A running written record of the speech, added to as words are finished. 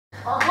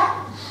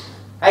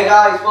Hey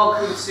guys,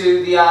 welcome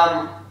to the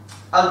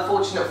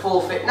unfortunate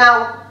forfeit.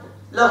 Now,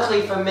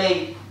 luckily for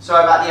me,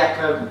 sorry about the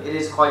echo, it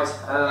is quite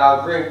a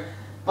loud room,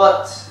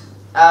 but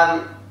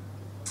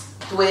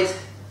Dwid,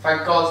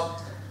 thank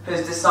God,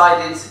 has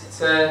decided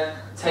to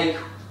take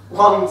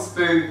 1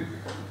 spoon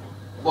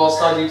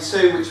whilst I do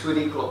 2, which would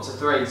equal up to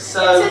 3.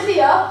 So it says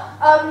here,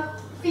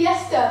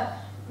 Fiesta,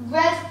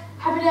 red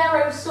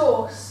habanero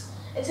sauce.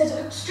 It says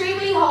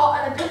extremely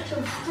hot and a picture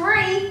of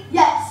 3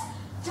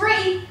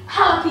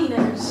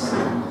 jalapenos.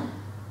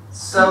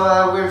 So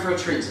we're in for a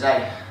treat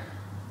today.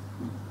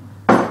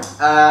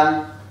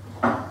 Don't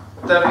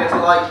forget to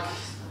like,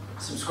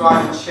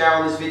 subscribe and share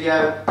on this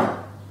video.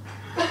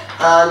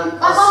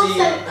 I'll see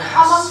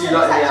you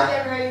lot in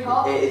the really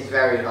hot. It is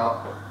very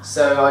hot.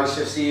 So I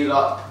shall see you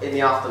lot in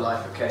the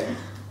afterlife, okay?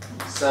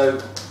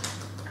 So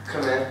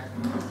come here.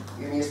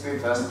 Give me a spoon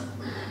first.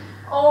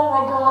 Oh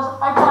my god,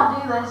 I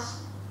can't do this.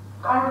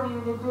 I don't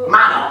even do it.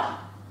 Man up!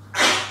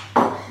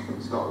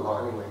 It's not a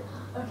lot anyway.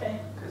 Okay.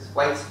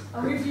 Wait.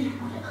 I'll move you.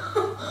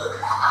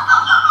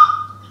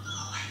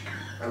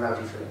 I'm out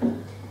for it.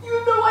 You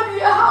have no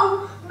idea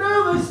how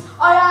nervous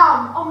I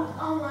am.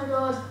 Oh my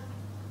god.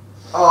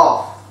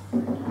 Oh.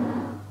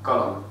 Got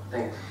on.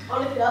 Thing.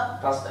 I'll look it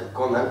up. That's it.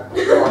 Go on then.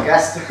 Go on,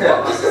 guest.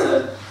 That's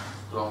it.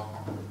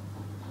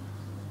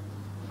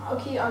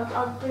 Okay,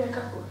 I'll bring a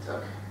couple.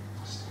 Okay.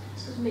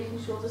 Just making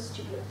sure the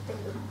stupid thing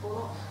doesn't fall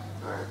off.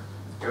 Alright.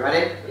 You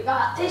ready? We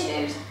got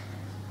tissues.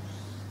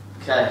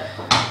 Okay.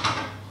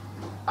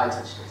 I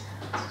touched it.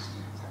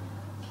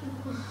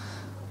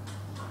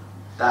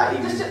 That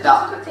even Just that. a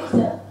quick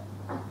taster.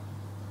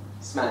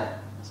 Smell it.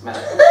 Smell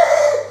it.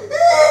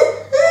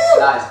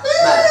 Guys,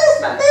 smell it.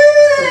 Smell it.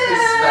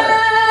 Smell it.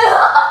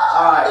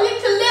 Alright. It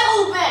licked a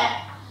little bit.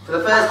 For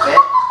the first bit,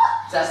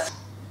 test.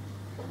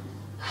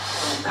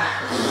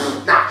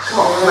 Nah, come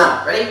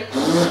on, ready?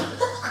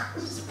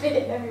 Spit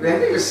it We everywhere.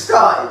 haven't even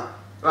started.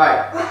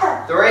 Right.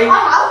 3, I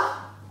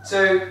have.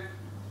 2,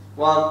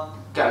 1,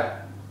 go.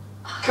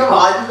 Come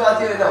on, you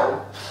gotta do it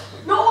all.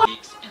 No. 6.5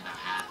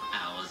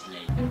 hours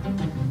later.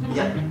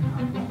 Yep.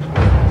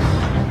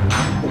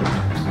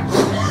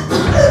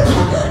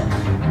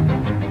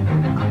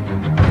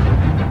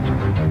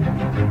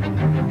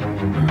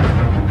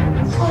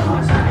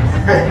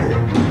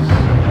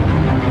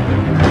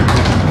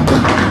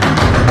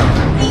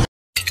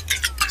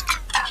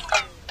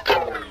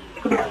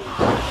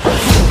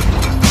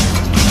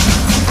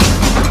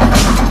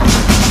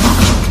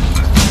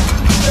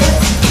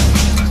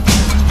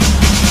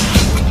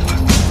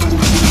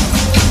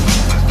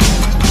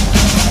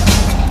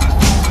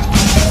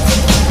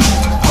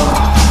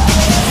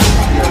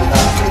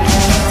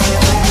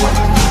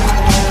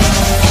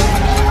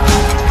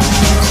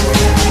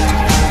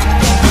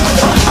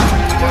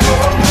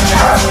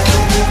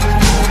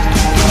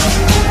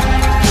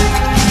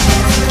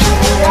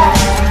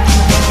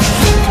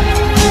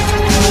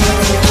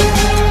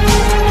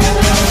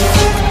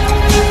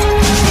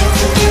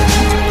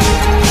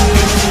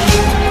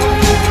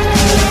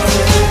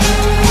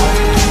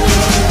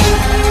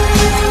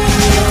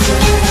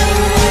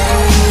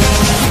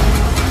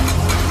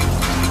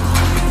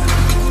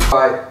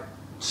 Right,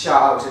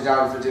 shout out to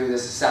Dan for doing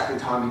this the second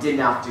time. He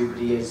didn't have to, but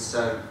he is,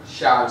 so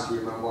shout out to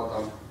you, man. Well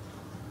done.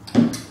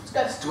 Let's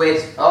go.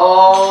 Dwid.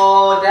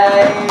 Oh,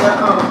 damn.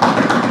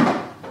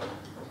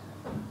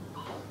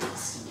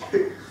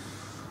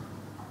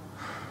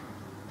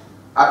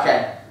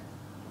 Okay.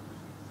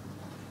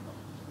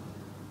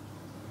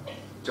 Do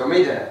you want me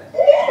to do it?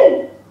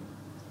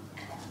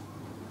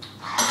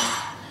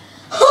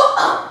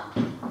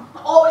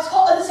 Oh, it's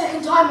hotter the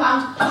second time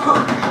round.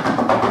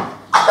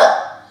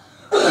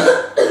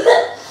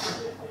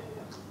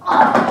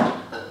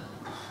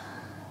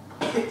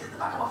 Hit the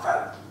back of my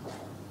throat.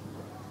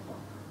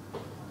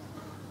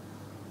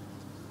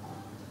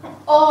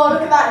 Oh,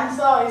 look at that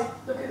inside.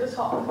 Look at the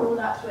top of all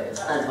that Twitter.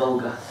 That's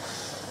vulgar.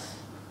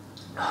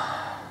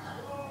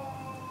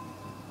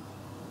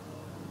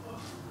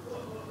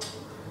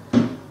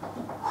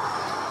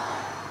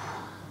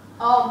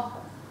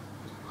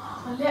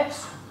 My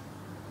lips.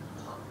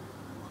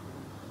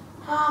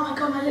 Oh my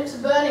god, my lips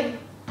are burning.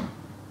 I'm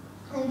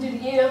gonna do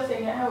the ear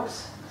thing, it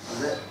helps.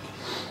 Is it?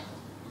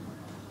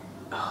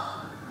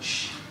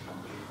 Shh.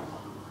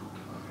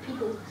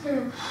 People.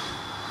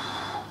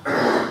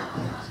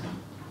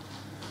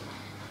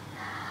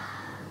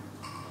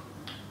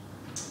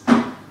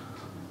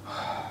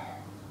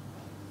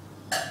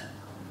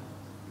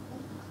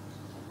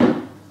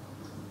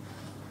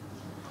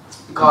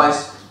 Guys,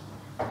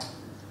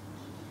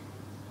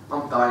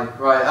 I'm dying.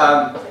 Right,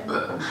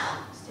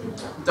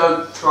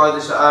 don't try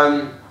this at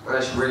home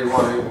unless you really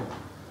want to.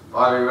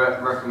 I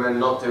recommend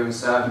not doing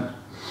so.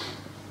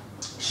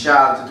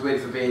 Shout out to Dwid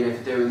for being here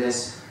for doing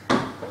this.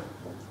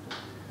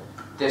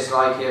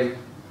 Dislike him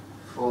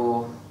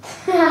for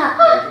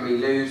making me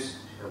lose.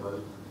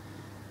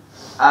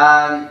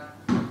 And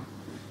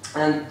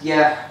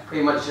yeah,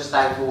 pretty much just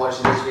thanks for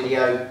watching this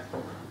video.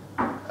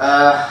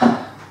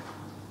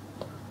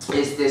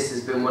 This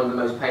has been one of the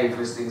most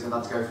painful things I've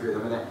had to go through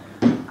at the minute.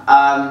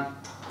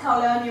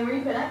 Carl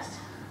Reaper next.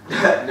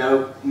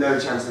 no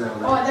chance in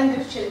hell. Alright, then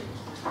go to Chili.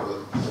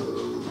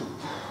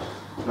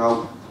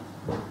 No.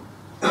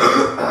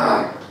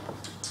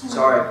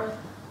 Sorry.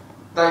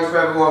 Thanks for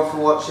everyone for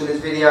watching this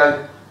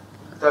video.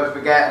 Don't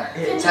forget,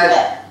 hit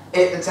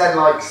the 10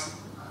 likes.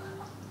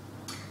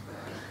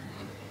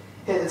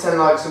 Hit the 10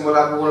 likes and we'll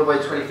have Waterboy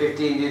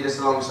 2015 do this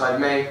alongside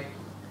me.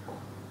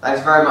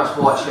 Thanks very much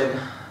for watching.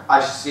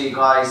 I shall see you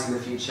guys in the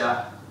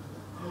future.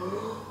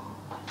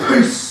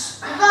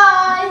 Peace!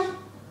 Bye!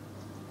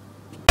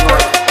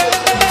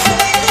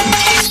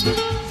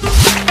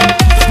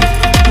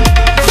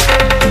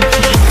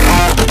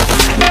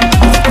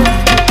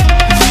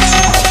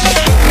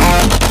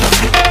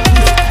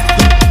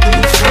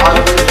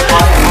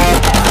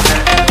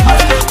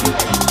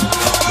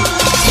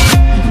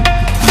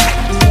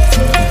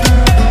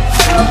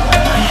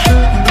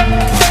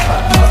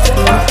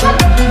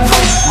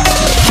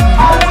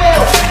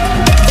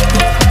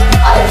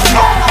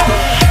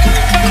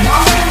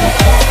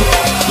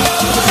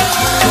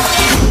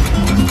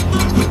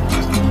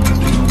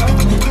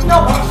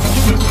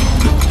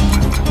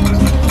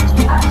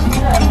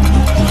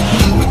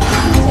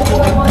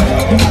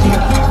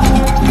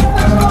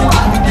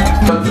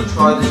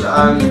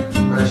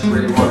 Unless you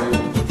really want to,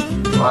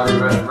 I highly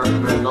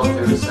recommend not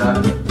doing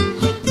so.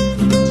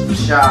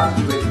 Shout out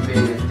to Twitch for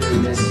being here for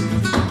doing this.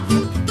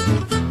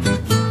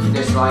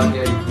 Dislike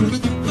it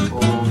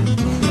or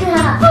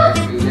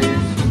actually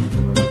lose.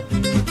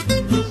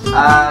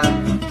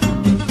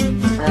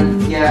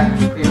 And yeah,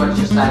 pretty much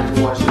just thanks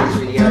for watching this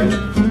video.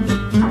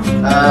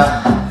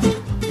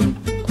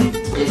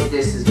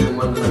 This has been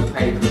one of the most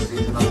painful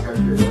things I've had to go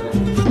through, isn't it?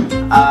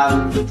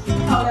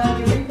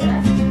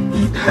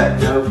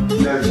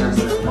 No chance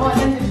of it. Alright,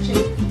 then go to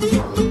Chili.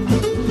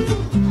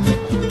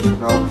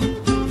 No.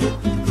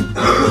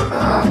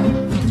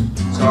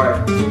 Sorry.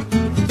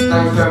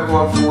 Thanks for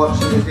everyone for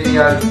watching this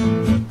video.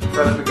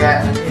 Don't forget,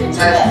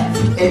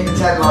 hit the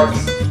 10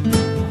 likes.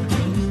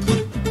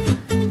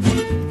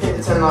 Hit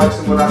the 10 likes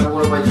and we'll have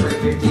Waterboy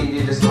 2015 do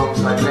this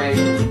alongside me.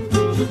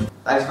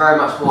 Thanks very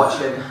much for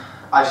watching.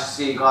 I shall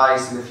see you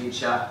guys in the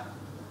future.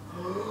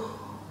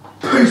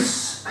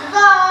 Peace!